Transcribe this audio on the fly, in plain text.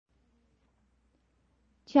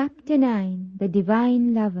Chapter 9. The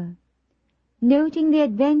Divine Lover. Noting the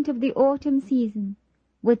advent of the autumn season,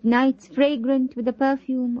 with nights fragrant with the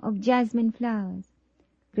perfume of jasmine flowers,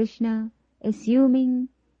 Krishna, assuming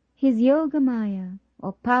his Yogamaya,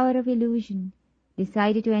 or power of illusion,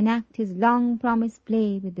 decided to enact his long-promised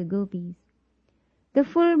play with the gopis. The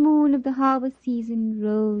full moon of the harvest season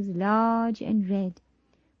rose large and red,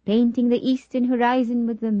 painting the eastern horizon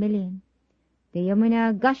with vermilion. The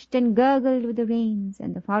Yamuna gushed and gurgled with the rains,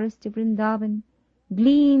 and the forest of Vrindavan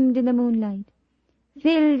gleamed in the moonlight,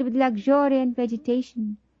 filled with luxuriant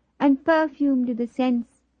vegetation and perfumed with the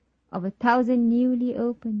scents of 1,000 newly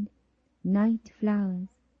opened night flowers.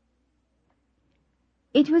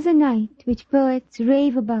 It was a night which poets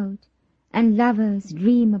rave about and lovers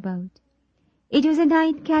dream about. It was a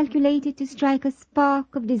night calculated to strike a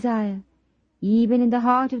spark of desire, even in the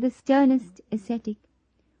heart of the sternest ascetic.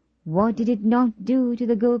 What did it not do to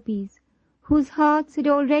the gopis, whose hearts had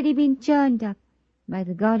already been churned up by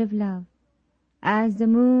the god of love? As the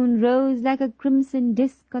moon rose like a crimson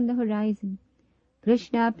disk on the horizon,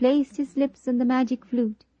 Krishna placed his lips on the magic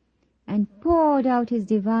flute and poured out his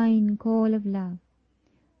divine call of love.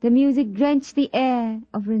 The music drenched the air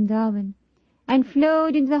of Vrindavan and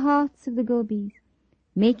flowed into the hearts of the gopis,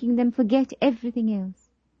 making them forget everything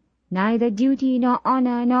else. Neither duty nor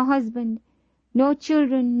honor nor husband nor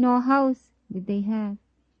children nor house did they have.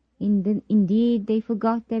 Indeed, they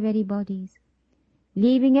forgot their very bodies.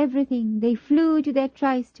 Leaving everything, they flew to their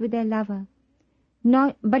tryst with their lover.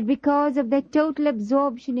 But because of their total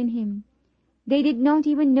absorption in him, they did not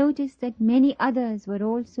even notice that many others were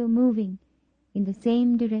also moving in the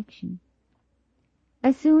same direction.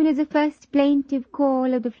 As soon as the first plaintive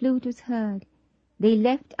call of the flute was heard, they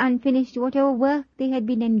left unfinished whatever work they had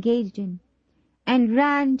been engaged in, and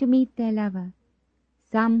ran to meet their lover.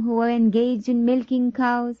 Some who were engaged in milking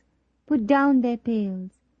cows put down their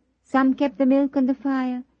pails. Some kept the milk on the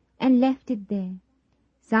fire and left it there.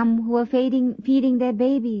 Some who were feeding their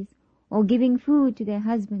babies or giving food to their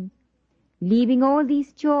husbands. Leaving all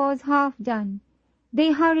these chores half done,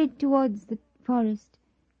 they hurried towards the forest,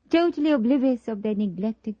 totally oblivious of their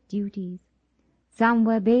neglected duties. Some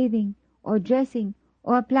were bathing or dressing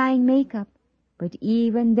or applying makeup, but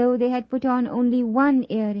even though they had put on only one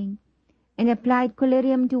earring and applied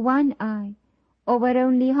collyrium to one eye, or were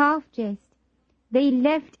only half-dressed, they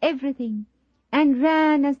left everything and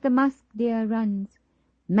ran as the musk deer runs,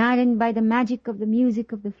 maddened by the magic of the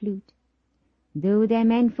music of the flute. Though their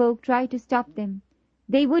menfolk tried to stop them,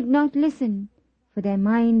 they would not listen, for their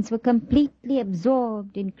minds were completely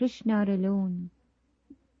absorbed in Krishna alone.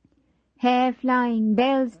 Hair flying,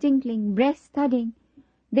 bells tinkling, breasts thudding,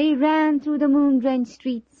 they ran through the moon-drenched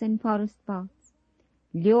streets and forest paths,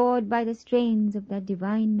 lured by the strains of that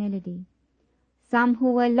divine melody. Some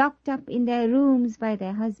who were locked up in their rooms by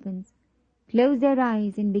their husbands closed their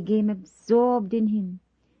eyes and became absorbed in him,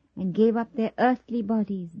 and gave up their earthly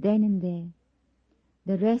bodies then and there.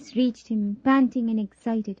 The rest reached him, panting and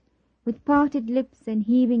excited, with parted lips and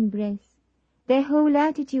heaving breasts. Their whole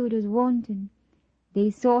attitude was wanton. They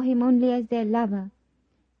saw him only as their lover,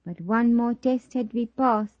 but one more test had to be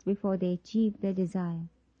passed before they achieved their desire.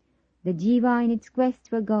 The jiva in its quest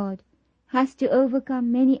for God has to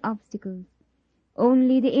overcome many obstacles.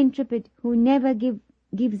 Only the intrepid who never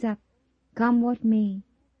gives up, come what may,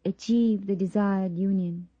 achieve the desired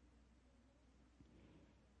union.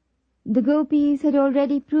 The gopis had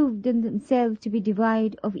already proved themselves to be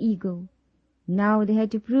devoid of ego. Now they had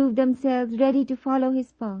to prove themselves ready to follow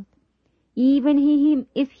his path, even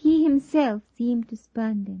if he himself seemed to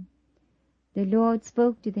spurn them. The Lord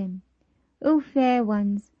spoke to them. "O fair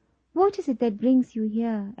ones, what is it that brings you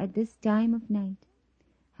here at this time of night?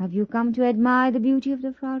 Have you come to admire the beauty of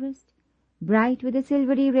the forest, bright with the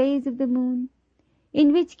silvery rays of the moon?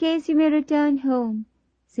 In which case you may return home,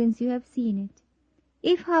 since you have seen it.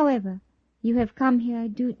 If, however, you have come here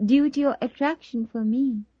due to your attraction for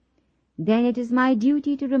me, then it is my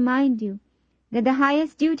duty to remind you that the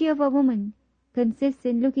highest duty of a woman consists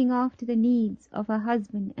in looking after the needs of her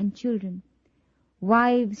husband and children.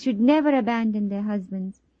 Wives should never abandon their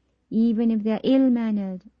husbands, even if they are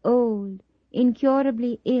ill-mannered, old,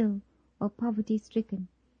 incurably ill, or poverty-stricken.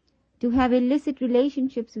 To have illicit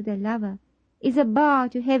relationships with a lover is a bar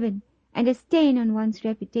to heaven and a stain on one's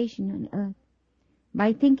reputation on earth.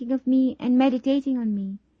 By thinking of me and meditating on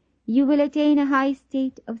me, you will attain a high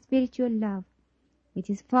state of spiritual love, which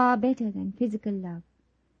is far better than physical love.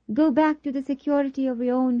 Go back to the security of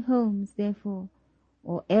your own homes, therefore,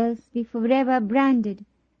 or else be forever branded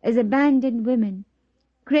as abandoned women,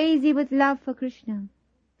 crazy with love for Krishna,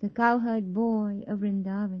 the cowherd boy of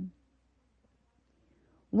Vrindavan."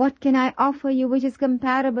 What can I offer you which is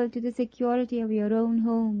comparable to the security of your own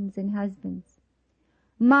homes and husbands?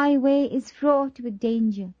 My way is fraught with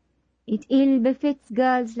danger. It ill befits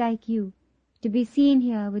girls like you to be seen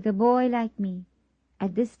here with a boy like me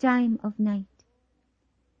at this time of night.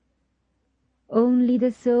 Only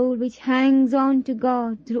the soul which hangs on to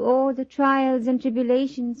God through all the trials and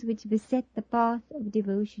tribulations which beset the path of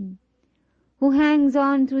devotion, who hangs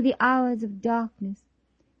on through the hours of darkness,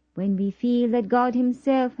 when we feel that God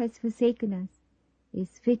himself has forsaken us,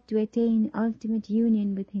 is fit to attain ultimate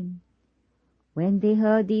union with him. When they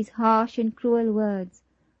heard these harsh and cruel words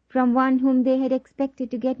from one whom they had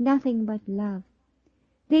expected to get nothing but love,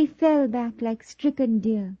 they fell back like stricken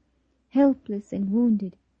deer, helpless and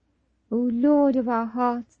wounded. O Lord of our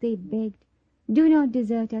hearts, they begged, do not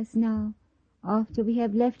desert us now, after we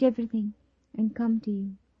have left everything and come to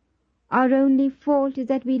you. Our only fault is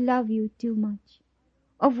that we love you too much.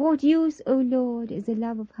 Of what use, O Lord, is the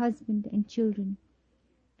love of husband and children,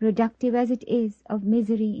 productive as it is of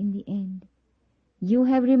misery in the end? You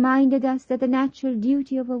have reminded us that the natural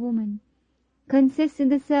duty of a woman consists in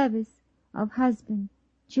the service of husband,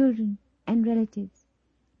 children, and relatives.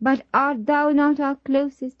 But art thou not our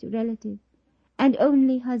closest relative, and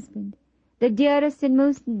only husband, the dearest and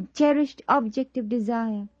most cherished object of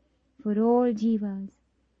desire for all jivas?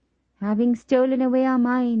 Having stolen away our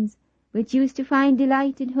minds, which used to find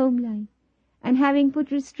delight in home life, and having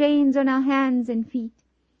put restraints on our hands and feet,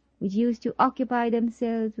 which used to occupy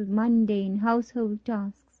themselves with mundane household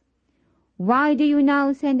tasks, why do you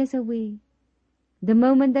now send us away? The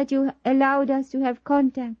moment that you allowed us to have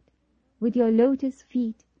contact with your lotus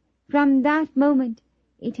feet, from that moment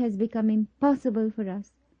it has become impossible for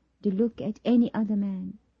us to look at any other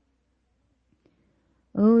man.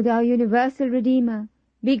 O thou universal Redeemer,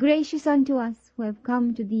 be gracious unto us who have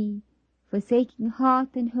come to thee, forsaking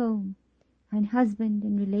hearth and home, and husband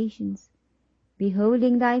and relations,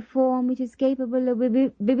 beholding thy form which is capable of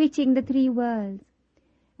bewitching the three worlds,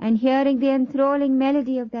 and hearing the enthralling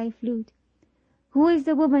melody of thy flute. Who is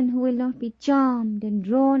the woman who will not be charmed and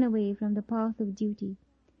drawn away from the path of duty?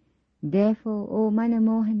 Therefore, O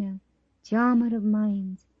Manamohana, charmer of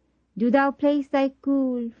minds, do thou place thy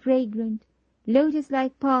cool, fragrant,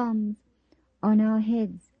 lotus-like palms on our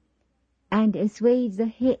heads, and assuage the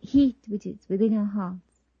heat which is within our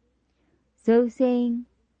hearts. So saying,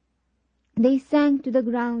 they sank to the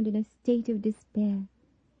ground in a state of despair.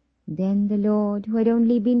 Then the Lord, who had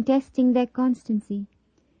only been testing their constancy,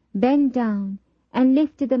 bent down and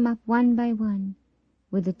lifted them up one by one.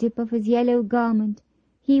 With the tip of his yellow garment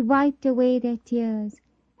he wiped away their tears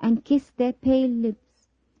and kissed their pale lips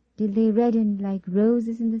till they reddened like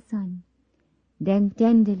roses in the sun. Then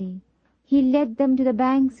tenderly he led them to the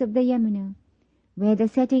banks of the Yamuna, where the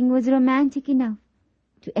setting was romantic enough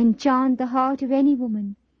to enchant the heart of any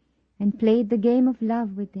woman, and played the game of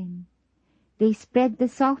love with them. They spread the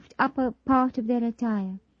soft upper part of their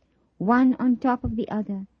attire, one on top of the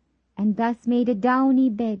other, and thus made a downy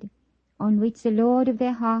bed on which the Lord of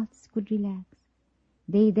their hearts could relax.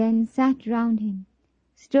 They then sat round him,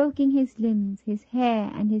 stroking his limbs, his hair,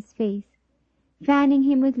 and his face, fanning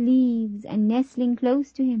him with leaves and nestling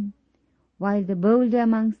close to him, while the bolder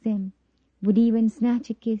amongst them would even snatch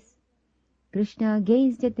a kiss. Krishna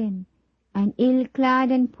gazed at them, and ill-clad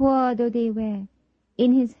and poor though they were,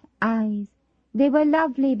 in his eyes they were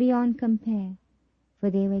lovely beyond compare, for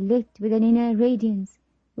they were lit with an inner radiance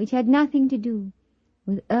which had nothing to do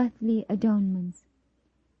with earthly adornments.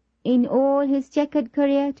 In all his checkered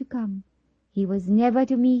career to come, he was never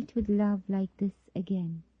to meet with love like this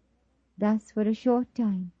again. Thus for a short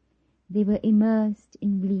time they were immersed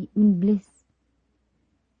in bliss.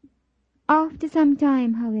 After some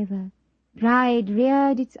time, however, pride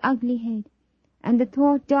reared its ugly head, and the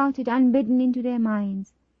thought darted unbidden into their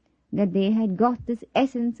minds that they had got this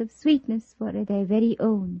essence of sweetness for their very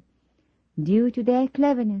own, due to their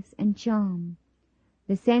cleverness and charm.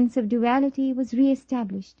 The sense of duality was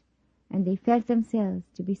re-established, and they felt themselves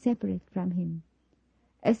to be separate from him.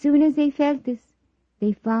 As soon as they felt this,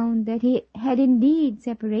 they found that he had indeed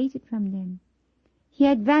separated from them. He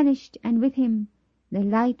had vanished, and with him the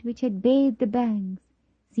light which had bathed the banks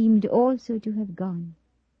seemed also to have gone.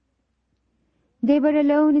 They were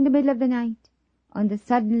alone in the middle of the night, on the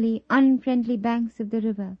suddenly unfriendly banks of the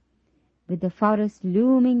river, with the forest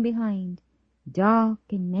looming behind, dark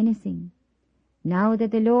and menacing. Now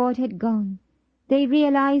that the Lord had gone, they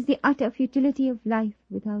realized the utter futility of life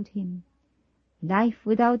without him. Life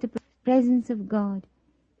without the presence of God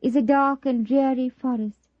is a dark and dreary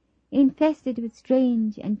forest, infested with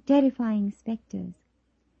strange and terrifying spectres.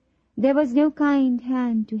 There was no kind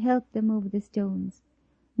hand to help them over the stones,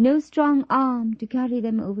 no strong arm to carry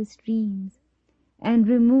them over streams, and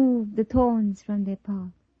remove the thorns from their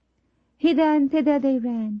path. Hither and thither they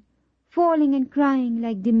ran, falling and crying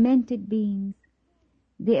like demented beings.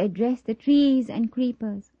 They addressed the trees and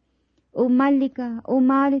creepers. O Mallika, O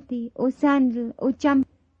Malati, O Sandal, O Champa,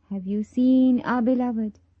 have you seen our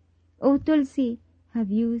beloved? O Tulsi,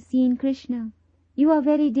 have you seen Krishna? You are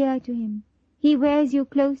very dear to him. He wears you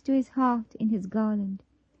close to his heart in his garland.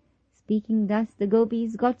 Speaking thus, the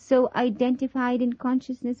gopis got so identified in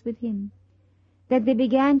consciousness with him that they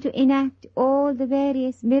began to enact all the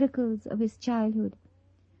various miracles of his childhood.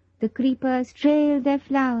 The creepers trailed their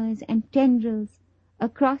flowers and tendrils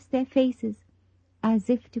across their faces as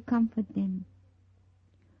if to comfort them.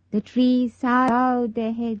 The trees bowed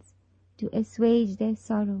their heads to assuage their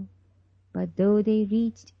sorrow, but though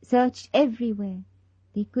they searched everywhere,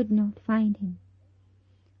 they could not find him.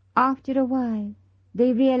 After a while,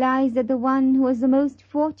 they realized that the one who was the most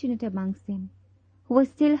fortunate amongst them, who was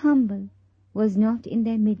still humble, was not in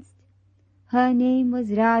their midst. Her name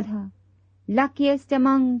was Radha, luckiest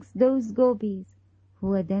amongst those gopis who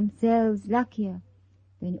were themselves luckier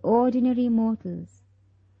than ordinary mortals.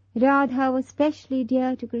 Radha was specially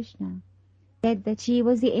dear to Krishna, said that she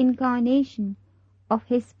was the incarnation of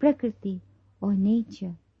his Prakriti or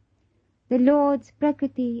nature. The Lord's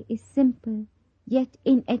Prakriti is simple yet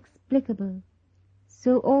inexplicable.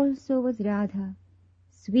 So also was Radha,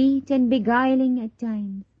 sweet and beguiling at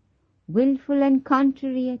times, wilful and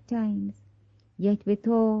contrary at times, yet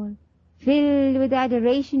withal filled with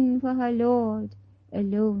adoration for her Lord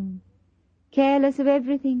alone, careless of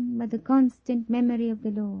everything but the constant memory of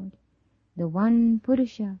the Lord, the one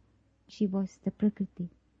Purusha. She was the Prakriti.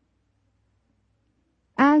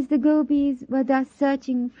 As the gopis were thus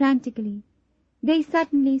searching frantically, they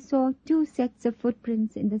suddenly saw 2 sets of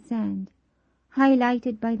footprints in the sand,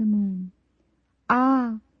 highlighted by the moon.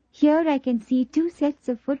 "Ah, here I can see 2 sets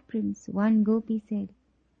of footprints," one gopi said.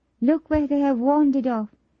 "Look where they have wandered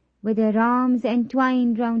off, with their arms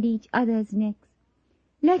entwined round each other's necks.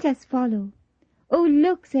 Let us follow." "Oh,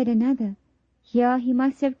 look," said another, "here he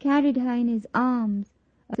must have carried her in his arms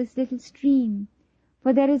up this little stream,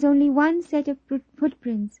 for there is only 1 set of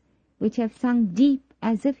footprints which have sunk deep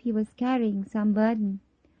as if he was carrying some burden.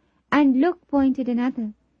 And look," pointed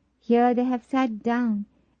another, "here they have sat down,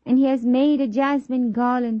 and he has made a jasmine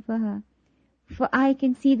garland for her, for I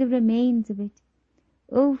can see the remains of it.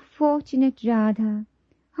 Oh, fortunate Radha,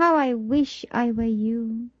 how I wish I were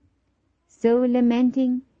you." So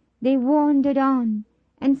lamenting, they wandered on,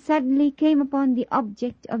 and suddenly came upon the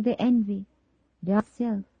object of their envy, Radha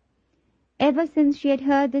herself. Ever since she had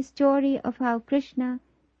heard the story of how Krishna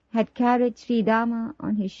had carried Sri Dama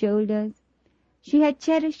on his shoulders, she had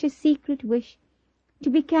cherished a secret wish to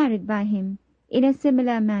be carried by him in a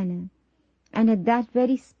similar manner, and at that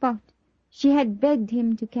very spot she had begged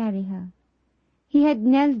him to carry her. He had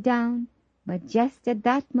knelt down, but just at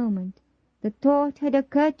that moment the thought had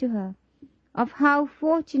occurred to her of how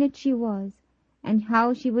fortunate she was, and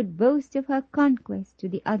how she would boast of her conquest to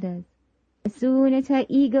the others. As soon as her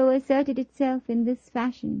ego asserted itself in this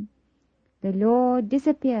fashion, the Lord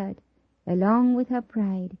disappeared along with her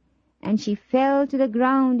pride, and she fell to the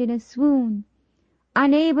ground in a swoon,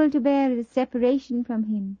 unable to bear the separation from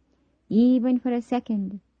him, even for a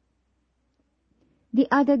second. The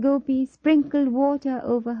other gopis sprinkled water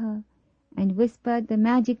over her, and whispered the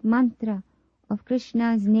magic mantra of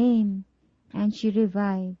Krishna's name, and she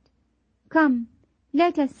revived. "Come,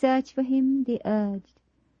 let us search for him," they urged,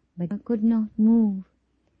 but could not move.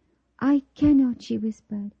 "I cannot," she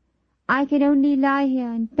whispered. "I can only lie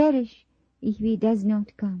here and perish if he does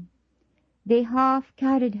not come." They half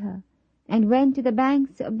carried her, and went to the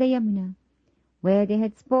banks of the Yamuna, where they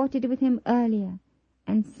had sported with him earlier,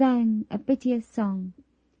 and sang a piteous song.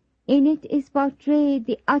 In it is portrayed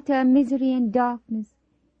the utter misery and darkness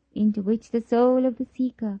into which the soul of the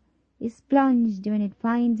seeker is plunged when it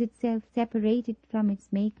finds itself separated from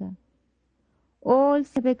its Maker. All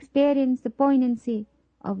have experienced the poignancy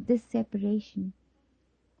of this separation.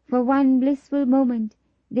 For one blissful moment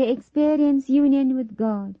they experience union with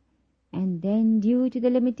God, and then, due to the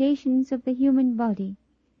limitations of the human body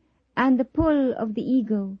and the pull of the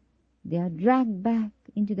ego, they are dragged back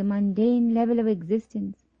into the mundane level of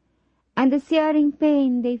existence, and the searing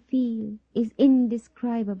pain they feel is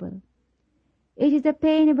indescribable. It is the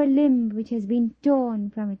pain of a limb which has been torn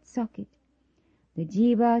from its socket. The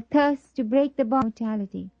jiva thirsts to break the bond of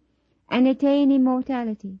mortality and attain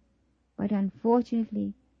immortality, but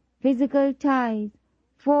unfortunately physical ties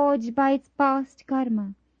forged by its past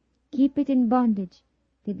karma keep it in bondage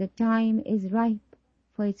till the time is ripe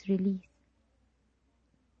for its release.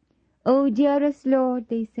 O dearest Lord,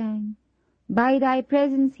 they sang, by thy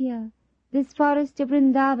presence here, this forest of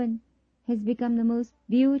Vrindavan has become the most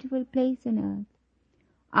beautiful place on earth.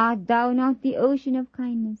 Art thou not the ocean of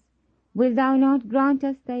kindness? Wilt thou not grant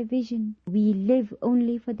us thy vision? We live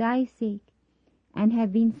only for thy sake, and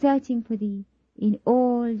have been searching for thee in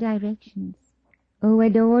all directions. O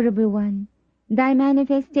adorable one, thy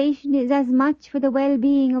manifestation is as much for the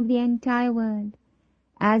well-being of the entire world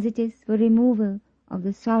as it is for removal of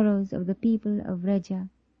the sorrows of the people of Vraja.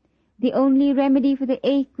 The only remedy for the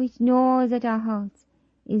ache which gnaws at our hearts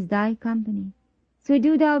is thy company. So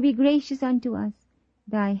do thou be gracious unto us,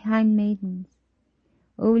 thy handmaidens.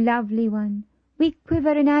 O lovely one, we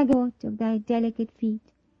quiver in agony of thy delicate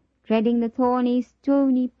feet, treading the thorny,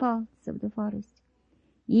 stony paths of the forest.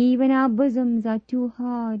 Even our bosoms are too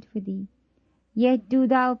hard for thee. Yet do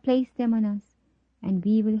thou place them on us, and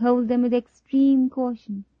we will hold them with extreme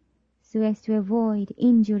caution, so as to avoid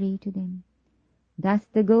injury to them. Thus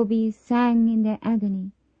the gopis sang in their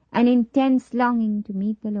agony, an intense longing to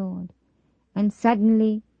meet the Lord. And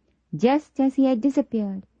suddenly, just as he had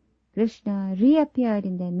disappeared, Krishna reappeared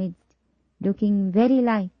in their midst, looking very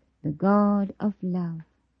like the god of love.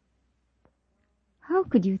 How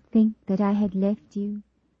could you think that I had left you?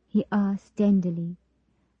 He asked tenderly.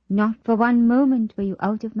 Not for one moment were you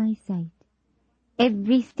out of my sight.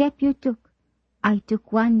 Every step you took, I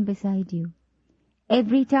took one beside you.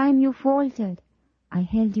 Every time you faltered, I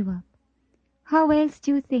held you up. How else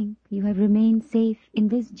do you think you have remained safe in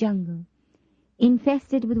this jungle,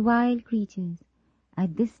 infested with wild creatures,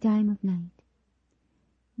 at this time of night?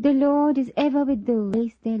 The Lord is ever with those who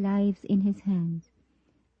place their lives in his hands.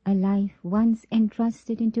 A life once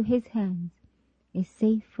entrusted into his hands is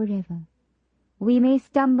safe forever. We may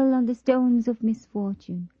stumble on the stones of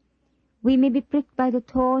misfortune. We may be pricked by the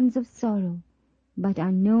thorns of sorrow, but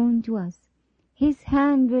unknown to us, his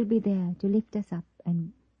hand will be there to lift us up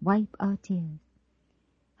and wipe our tears.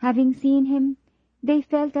 Having seen him, they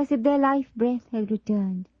felt as if their life breath had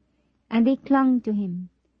returned, and they clung to him,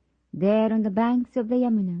 there on the banks of the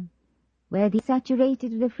Yamuna, where they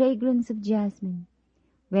saturated with the fragrance of jasmine,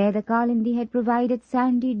 where the Kalindi had provided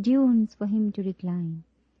sandy dunes for him to recline.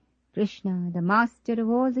 Krishna, the master of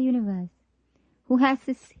all the universe, who has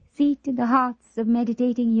his seat in the hearts of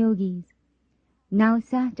meditating yogis, now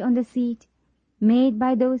sat on the seat made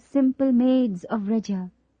by those simple maids of Vraja,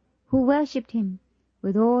 who worshipped him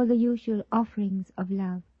with all the usual offerings of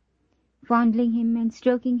love. Fondling him and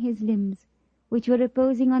stroking his limbs, which were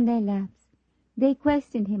reposing on their laps, they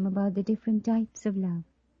questioned him about the different types of love.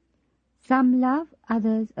 Some love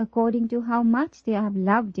others according to how much they have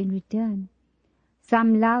loved in return.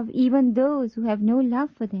 Some love even those who have no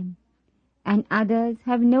love for them, and others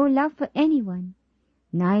have no love for anyone,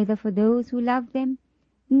 neither for those who love them,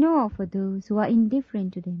 nor for those who are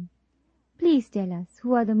indifferent to them. Please tell us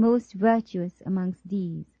who are the most virtuous amongst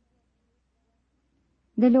these.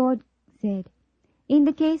 The Lord said, in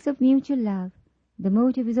the case of mutual love, the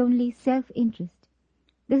motive is only self-interest.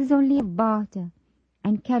 This is only a barter,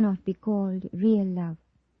 and cannot be called real love.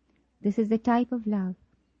 This is the type of love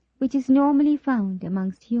which is normally found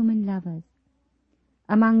amongst human lovers.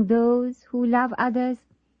 Among those who love others,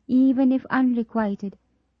 even if unrequited,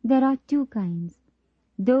 there are two kinds: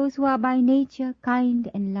 those who are by nature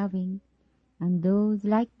kind and loving, and those,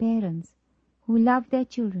 like parents, who love their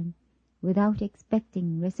children without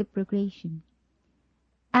expecting reciprocation.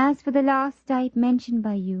 As for the last type mentioned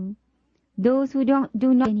by you, those who do not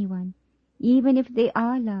love anyone, even if they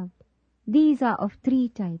are loved, these are of three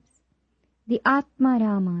types: the Atma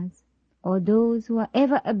Ramas, or those who are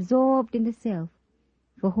ever absorbed in the self,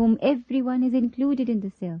 for whom everyone is included in the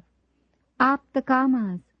self; Apta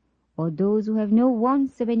Kamas, or those who have no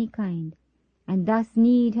wants of any kind, and thus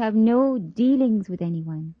need have no dealings with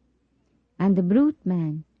anyone; and the brute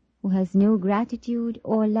man, who has no gratitude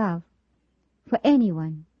or love for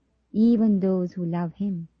anyone, even those who love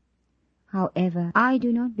him. However, I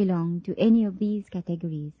do not belong to any of these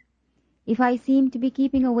categories. If I seem to be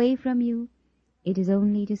keeping away from you, it is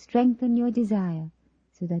only to strengthen your desire,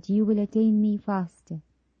 so that you will attain me faster.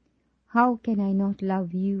 How can I not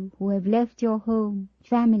love you who have left your home,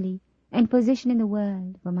 family, and position in the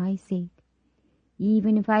world for my sake?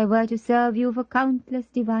 Even if I were to serve you for countless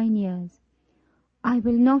divine years, I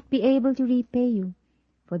will not be able to repay you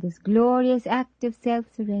for this glorious act of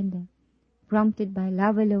self-surrender, prompted by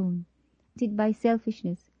love alone, prompted by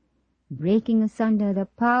selfishness, breaking asunder the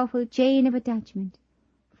powerful chain of attachment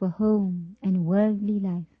for home and worldly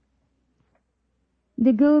life.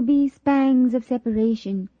 The gopis' pangs of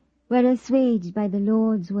separation were assuaged by the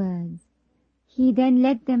Lord's words. He then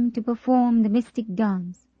led them to perform the mystic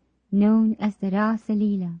dance known as the Rasa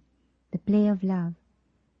Leela, the play of love.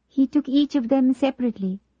 He took each of them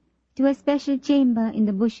separately to a special chamber in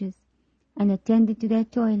the bushes and attended to their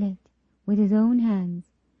toilet with his own hands,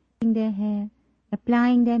 brushing their hair,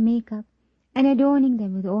 applying their makeup, and adorning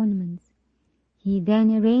them with ornaments. He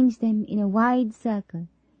then arranged them in a wide circle,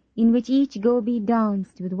 in which each gopi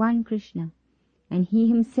danced with one Krishna, and he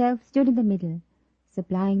himself stood in the middle,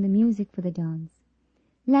 supplying the music for the dance.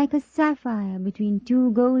 Like a sapphire between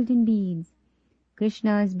two golden beads,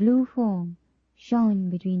 Krishna's blue form shone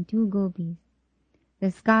between two gopis.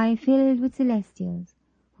 The sky filled with celestials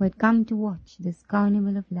who had come to watch this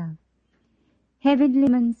carnival of love. Heavenly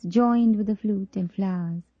lemons joined with the flute and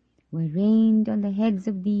flowers were rained on the heads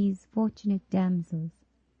of these fortunate damsels.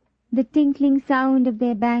 The tinkling sound of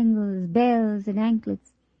their bangles, bells, and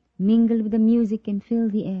anklets mingled with the music and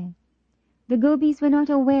filled the air. The gopis were not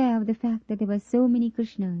aware of the fact that there were so many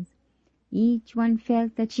Krishnas. Each one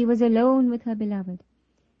felt that she was alone with her beloved,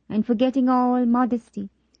 and forgetting all modesty,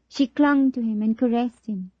 she clung to him and caressed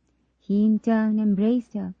him. He in turn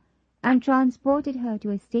embraced her and transported her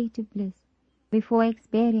to a state of bliss before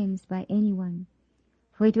experienced by anyone.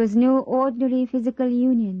 For it was no ordinary physical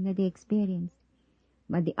union that they experienced,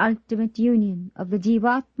 but the ultimate union of the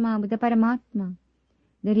Jivatma with the Paramatma,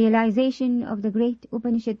 the realization of the great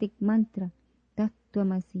Upanishadic mantra,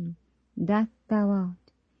 Tattvamasi, that thou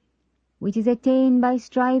art, which is attained by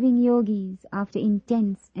striving yogis after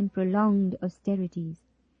intense and prolonged austerities.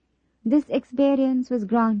 This experience was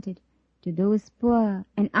granted to those poor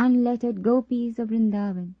and unlettered gopis of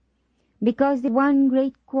Vrindavan, because the one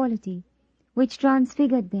great quality which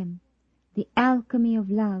transfigured them, the alchemy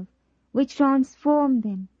of love, which transformed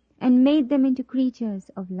them and made them into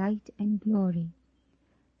creatures of light and glory.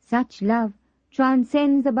 Such love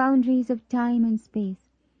transcends the boundaries of time and space,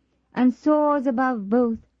 and soars above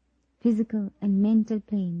both physical and mental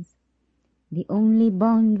planes. The only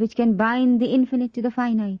bond which can bind the infinite to the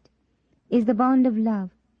finite is the bond of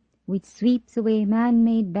love, which sweeps away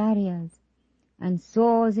man-made barriers and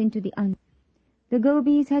soars into the unknown. The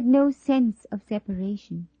gopis had no sense of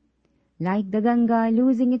separation. Like the Ganga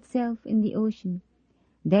losing itself in the ocean,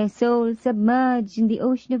 their souls submerged in the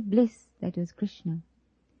ocean of bliss that was Krishna.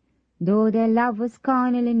 Though their love was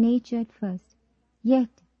carnal in nature at first, yet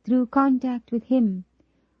through contact with Him,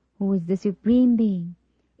 who is the Supreme Being,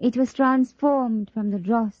 it was transformed from the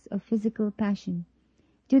dross of physical passion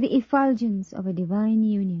to the effulgence of a divine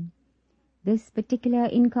union. This particular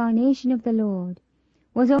incarnation of the Lord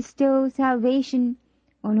was to bestow salvation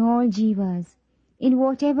on all jivas in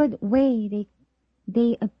whatever way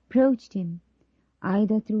they approached Him,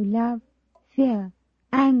 either through love, fear,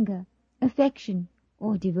 anger, affection,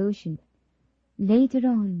 or devotion. Later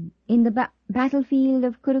on, in the battlefield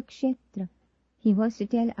of Kurukshetra, He was to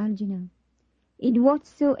tell Arjuna, "In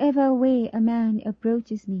whatsoever way a man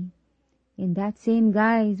approaches me, in that same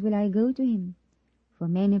guise will I go to him, for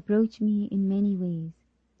men approach me in many ways."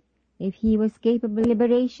 If he was capable of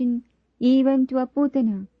liberation even to a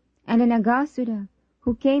Putana and an Aghasura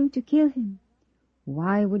who came to kill him,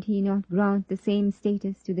 why would he not grant the same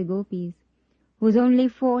status to the gopis, whose only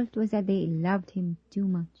fault was that they loved him too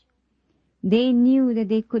much? They knew that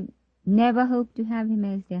they could never hope to have him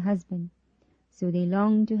as their husband, so they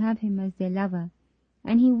longed to have him as their lover,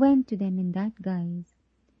 and he went to them in that guise.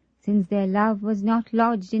 Since their love was not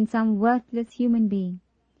lodged in some worthless human being,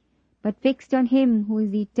 but fixed on Him who is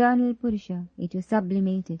the eternal Purusha, it was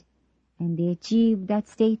sublimated, and they achieved that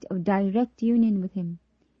state of direct union with Him,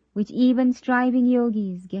 which even striving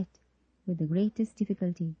yogis get with the greatest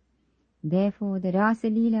difficulty. Therefore the Rasa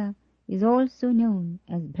Leela is also known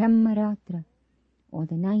as Brahmaratra, or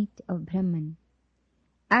the night of Brahman.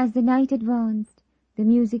 As the night advanced, the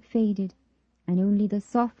music faded, and only the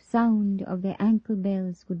soft sound of their ankle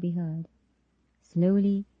bells could be heard.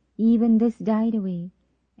 Slowly even this died away,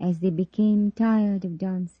 as they became tired of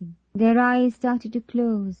dancing. Their eyes started to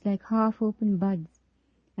close like half-open buds,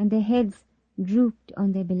 and their heads drooped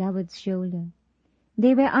on their beloved's shoulder.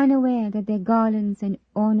 They were unaware that their garlands and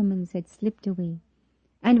ornaments had slipped away,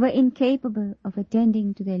 and were incapable of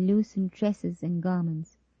attending to their loosened tresses and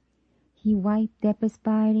garments. He wiped their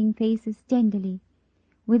perspiring faces tenderly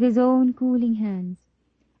with his own cooling hands,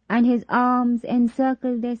 and his arms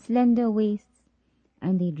encircled their slender waists,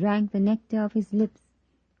 and they drank the nectar of his lips,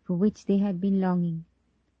 for which they had been longing.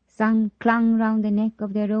 Some clung round the neck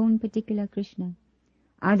of their own particular Krishna,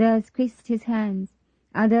 others kissed his hands,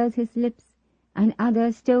 others his lips, and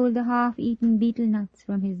others stole the half-eaten betel nuts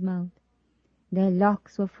from his mouth. Their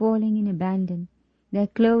locks were falling in abandon, their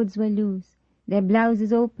clothes were loose, their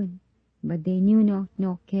blouses open, but they knew not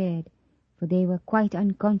nor cared, for they were quite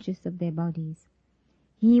unconscious of their bodies.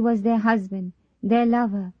 He was their husband, their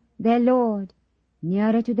lover, their Lord,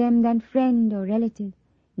 nearer to them than friend or relative,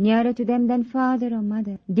 nearer to them than father or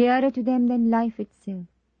mother, dearer to them than life itself.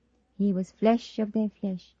 He was flesh of their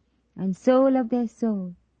flesh, and soul of their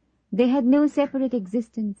soul. They had no separate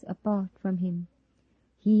existence apart from him.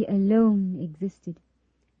 He alone existed.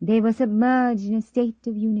 They were submerged in a state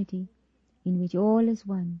of unity, in which all is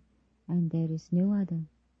one, and there is no other.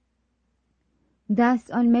 Thus,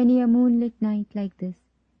 on many a moonlit night like this,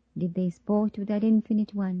 did they sport with that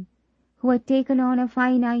infinite one, who had taken on a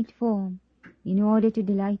finite form, in order to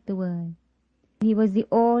delight the world. He was the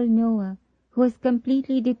all-knower, who was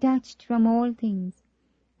completely detached from all things,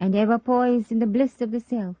 and ever poised in the bliss of the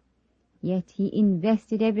self, yet he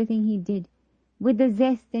invested everything he did with the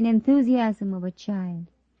zest and enthusiasm of a child.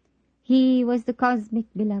 He was the cosmic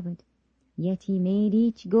beloved, yet he made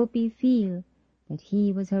each gopi feel that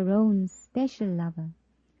he was her own special lover.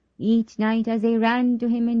 Each night as they ran to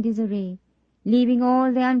him in disarray, leaving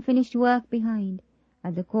all their unfinished work behind,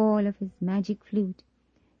 at the call of his magic flute,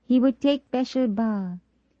 he would take special bower,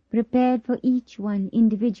 prepared for each one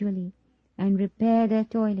individually, and repair their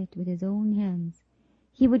toilet with his own hands.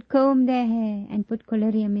 He would comb their hair and put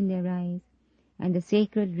collyrium in their eyes, and the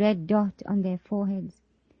sacred red dot on their foreheads,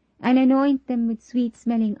 and anoint them with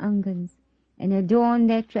sweet-smelling ungans, and adorn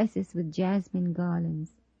their tresses with jasmine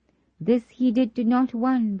garlands. This he did to not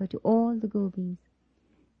one, but to all the gopis.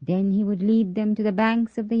 Then he would lead them to the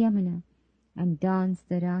banks of the Yamuna, and dance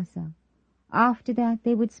the rasa. After that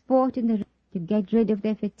they would sport in the river to get rid of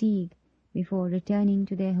their fatigue before returning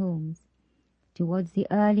to their homes. Towards the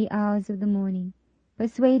early hours of the morning,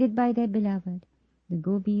 persuaded by their beloved, the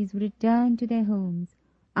gopis would return to their homes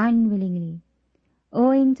unwillingly.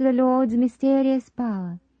 Owing to the Lord's mysterious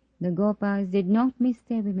power, the gopas did not miss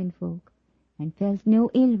their womenfolk, and felt no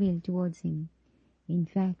ill will towards him. In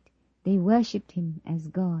fact, they worshipped him as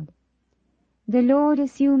God. The Lord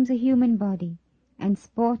assumes a human body, and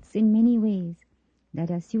sports in many ways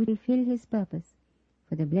that are suited to fulfill his purpose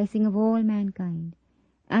for the blessing of all mankind,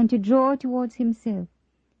 and to draw towards himself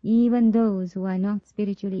even those who are not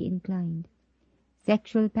spiritually inclined.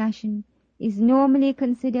 Sexual passion is normally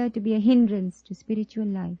considered to be a hindrance to spiritual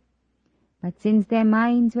life, but since their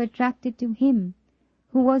minds were attracted to him,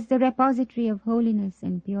 who was the repository of holiness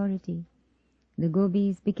and purity, the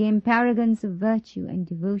gopis became paragons of virtue and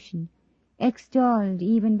devotion, extolled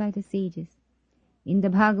even by the sages. In the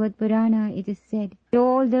Bhagavad Purana it is said that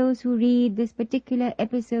all those who read this particular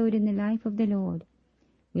episode in the life of the Lord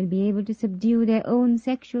will be able to subdue their own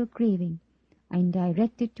sexual craving and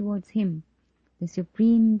direct it towards him, the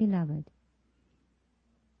Supreme Beloved.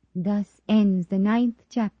 Thus ends the 9th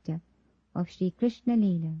chapter of Sri Krishna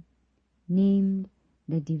Leela, named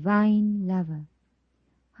the Divine Lover.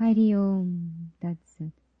 Hari Om Tat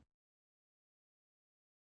Sat.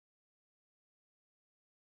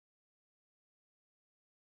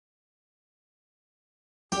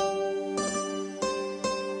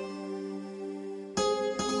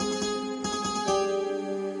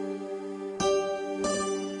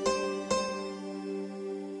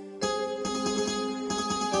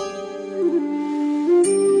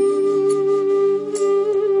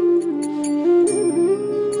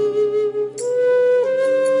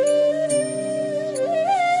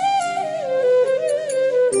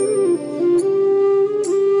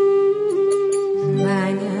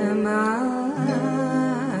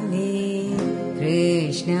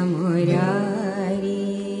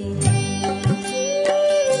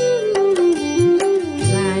 मुझको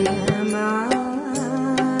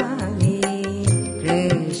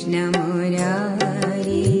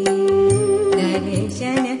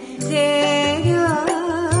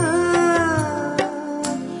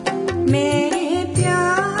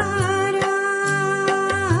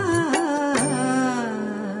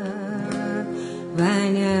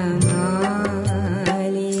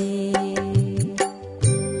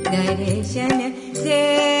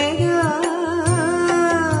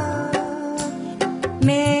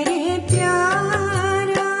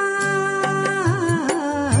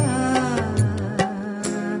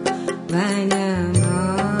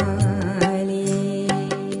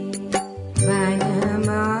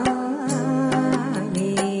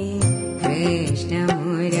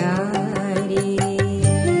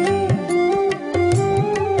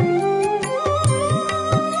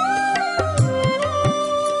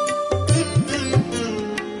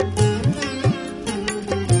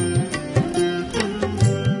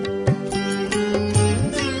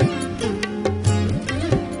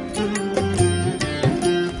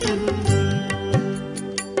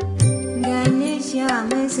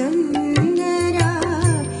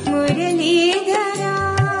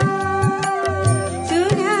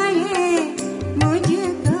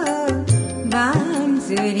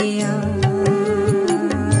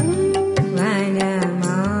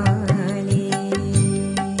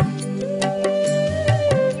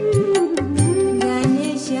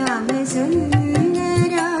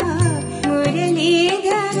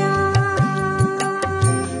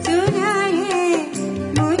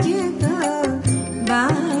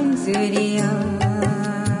り